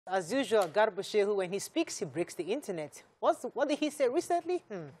As usual, Garba Shehu, when he speaks, he breaks the internet. What did he say recently?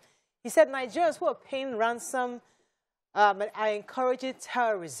 He said Nigerians who are paying ransom are encouraging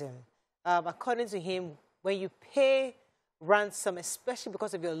terrorism. According to him, when you pay ransom, especially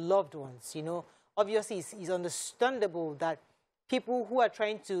because of your loved ones, you know, obviously it's understandable that people who are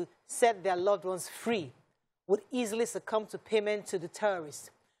trying to set their loved ones free would easily succumb to payment to the terrorists.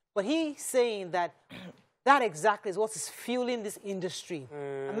 But he's saying that that exactly is what is fueling this industry.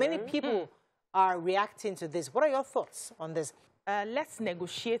 And many people are reacting to this. What are your thoughts on this? Let's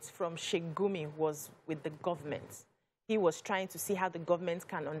Negotiate from Sheikh Gumi was with the government. He was trying to see how the government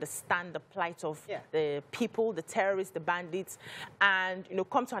can understand the plight of the people, the terrorists, the bandits, and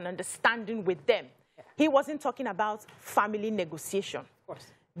come to an understanding with them. He wasn't talking about family negotiation. Of course.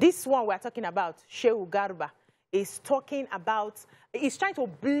 This one we're talking about, Shehu Garba, is talking about, is trying to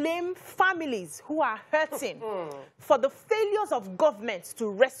blame families who are hurting for the failures of governments to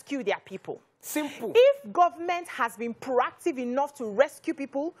rescue their people. Simple. If government has been proactive enough to rescue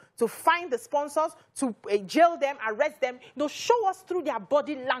people, to find the sponsors, to jail them, arrest them, show us through their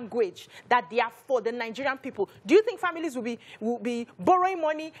body language that they are for the Nigerian people. Do you think families will be borrowing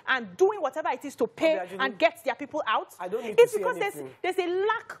money and doing whatever it is to pay and get their people out? I don't need it's to because say there's a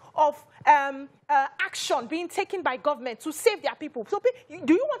lack of action being taken by government to save their people. So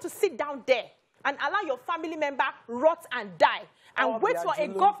do you want to sit down there and allow your family member rot and die and wait for a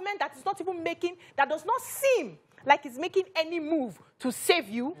government that is not even making, that does not seem like it's making any move to save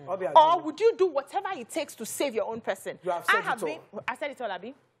you? Or would you do whatever it takes to save your own person? You have said it all. I said it all,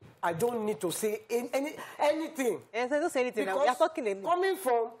 Abi. I don't need to say anything. Yes, I don't say anything. Because coming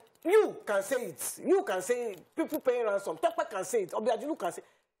from, you can say it. You can say it. People paying ransom. Tope can say it. Obiajulu can say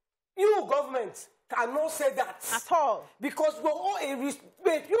it. You, government, cannot say that. At all. Because you owe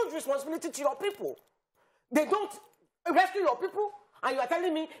a huge responsibility to your people. They don't rescue your people, and you are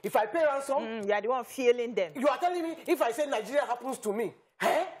telling me if I pay ransom, you are the one feeling them. You are telling me if I say Nigeria happens to me,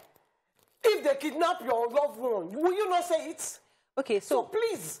 if they kidnap your loved one, will you not say it? Okay, so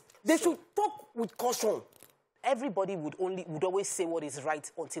please, they should talk with caution. Everybody would always say what is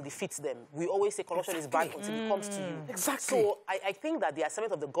right until it fits them. We always say corruption is bad until it comes to you. Exactly. So I think that the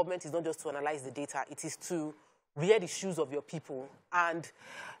assignment of the government is not just to analyze the data; it is to wear the shoes of your people. And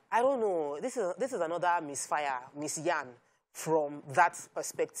I don't know. This is another misfire, misyan from that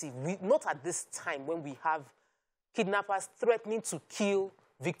perspective. Not at this time when we have kidnappers threatening to kill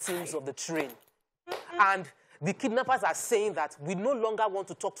victims of the train. And the kidnappers are saying that we no longer want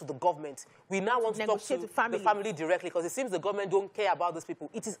to talk to the government. We now want to talk to the family directly because it seems the government don't care about those people.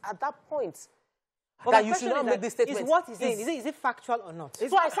 It is at that point that you should not make this statement. Is what he's saying, is it factual or not?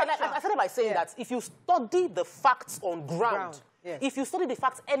 So I started by saying that if you study the facts on ground, if you study the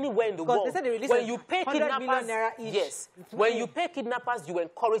facts anywhere in the world, when you pay kidnappers, when you pay kidnappers, you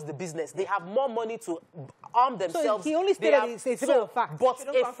encourage the business. They have more money to arm themselves. So he only stated it's a fact. But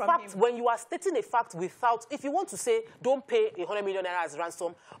a fact, when you are stating a fact without, if you want to say, don't pay 100 million naira as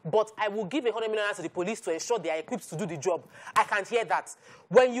ransom, but I will give 100 million naira to the police to ensure they are equipped to do the job, I can't hear that.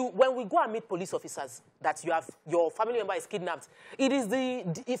 When we go and meet police officers that your family member is kidnapped, it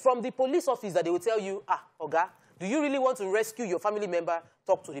is from the police office that they will tell you, Oga, do you really want to rescue your family member?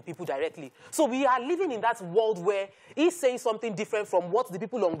 Talk to the people directly. So we are living in that world where he's saying something different from what the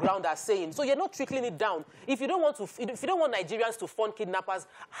people on ground are saying. So you're not trickling it down. If you don't want Nigerians to fund kidnappers,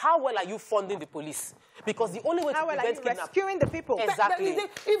 how well are you funding the police? Because the only way to prevent kidnapping, rescuing the people. Exactly.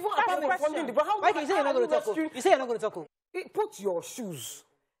 Even apart from funding the people, Why can you say you're not going to talk? You say you're not going to talk. Put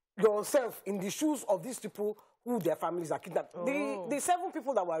yourself in the shoes of these people who their families are kidnapped. The 7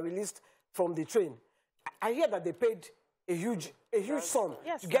 people that were released from the train, I hear that they paid a huge sum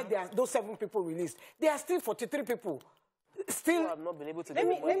to get those 7 people released. There are still 43 people. Still, who have not been able to who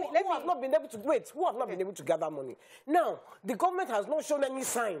have not been able to gather money. Now, the government has not shown any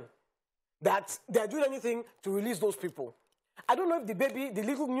sign that they are doing anything to release those people. I don't know if the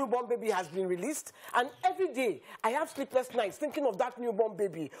little newborn baby has been released. And every day, I have sleepless nights thinking of that newborn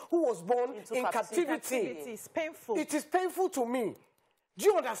baby who was born in captivity. It's painful. It is painful to me. Do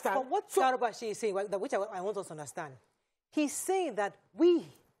you understand? But what Sarabashi is saying, which I want us to understand, he's saying that we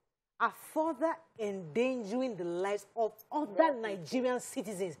are further endangering the lives of other Nigerian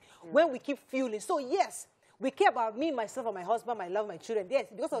citizens when we keep fueling. So yes, we care about me, myself, and my husband, my love, my children. Yes,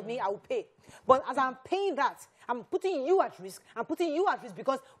 because of me, I will pay. But as I'm paying that, I'm putting you at risk. I'm putting you at risk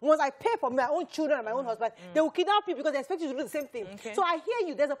because once I pay for my own children and my own husband, they will kidnap you because they expect you to do the same thing. So I hear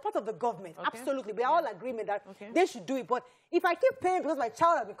you. There's a part of the government. Absolutely. We are all agreement that they should do it. But if I keep paying because my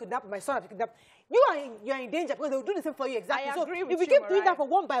child has been kidnapped, my son has been kidnapped, you are in danger because they will do the same for you. Exactly. I agree with if we keep doing that for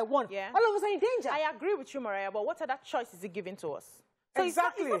one by one, all of us are in danger. I agree with you, Mariah. But what other choice is it giving to us? So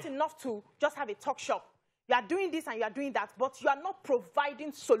exactly. it's not enough to just have a talk shop. You are doing this and you are doing that, but you are not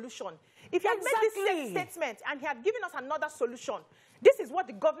providing solution. If you had made this same statement and he had given us another solution, this is what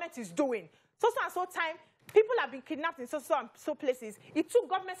the government is doing. So and so time, people have been kidnapped in so and so places. It took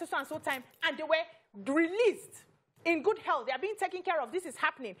government so and so time, and they were released in good health. They are being taken care of. This is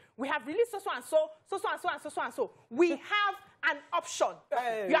happening. We have released so and so. We have an option.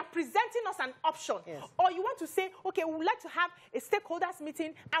 You are presenting us an option. Yes. Or you want to say, okay, we would like to have a stakeholders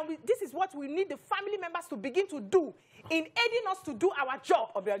meeting, and this is what we need the family members to begin to do in aiding us to do our job.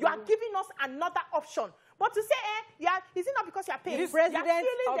 You are giving us another option. But to say, is it not because you are paying? President,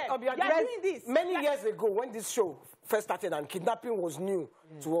 you are doing this. Many years ago, when this show first started and kidnapping was new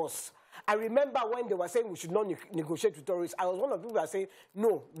to us, I remember when they were saying we should not negotiate with terrorists. I was one of the people that say,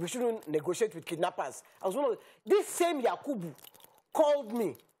 no, we shouldn't negotiate with kidnappers. I was one of this same Yakubu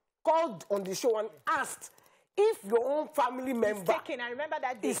called on the show and asked, if your own family member is taken, I remember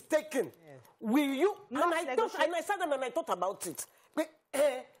that day. Is taken, will you? And I sat down and I thought about it. But,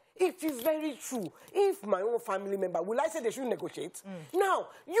 it is very true. If my own family member, will I say they should negotiate? Now,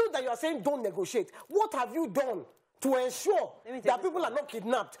 you that you are saying don't negotiate, what have you done to ensure that people are not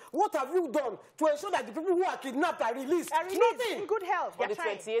kidnapped? What have you done to ensure that the people who are kidnapped are released? Nothing. In good health. On the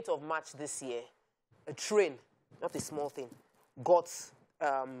 28th of March this year, a train, not a small thing, got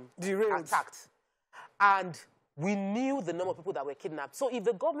attacked. And we knew the number of people that were kidnapped. So if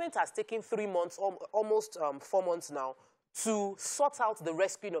the government has taken 3 months, almost 4 months now, to sort out the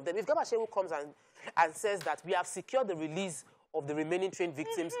rescuing of them, if Gabashewu comes and says that we have secured the release of the remaining train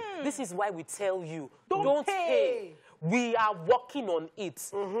victims, this is why we tell you, don't pay. We are working on it.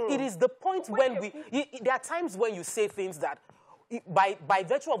 It is the point when there are times when you say things that, by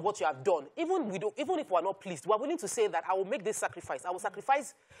virtue of what you have done, even if we are not pleased, we are willing to say that I will make this sacrifice. I will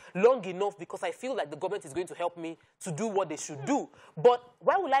sacrifice long enough because I feel like the government is going to help me to do what they should do. But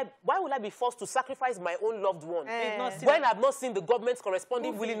why will I be forced to sacrifice my own loved one when I've not seen the government's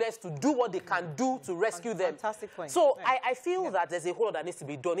corresponding willingness to do what they can do to rescue them? Fantastic point. So I feel that there's a whole lot that needs to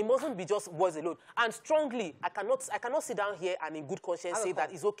be done. It mustn't be just words alone. And strongly, I cannot sit down here and in good conscience say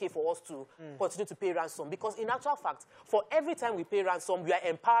that it's okay for us to continue to pay ransom, because in actual fact, for every time we pay ransom, we are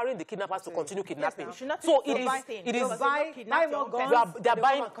empowering the kidnappers to continue kidnapping. So it is they're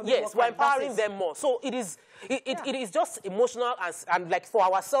buying. Yes, we're empowering them more. So it is just emotional and like for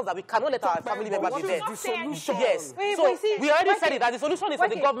ourselves that we cannot let our family members be there. The solution? Yes. So we already said it that the solution is for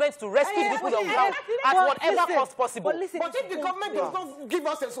the government to rescue the people on ground at whatever cost possible. But if the government does not give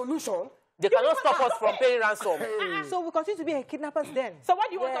us a solution, they cannot stop us from paying ransom. So we continue to be kidnappers then. So what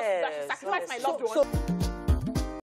do you want us to do? I should sacrifice my loved one?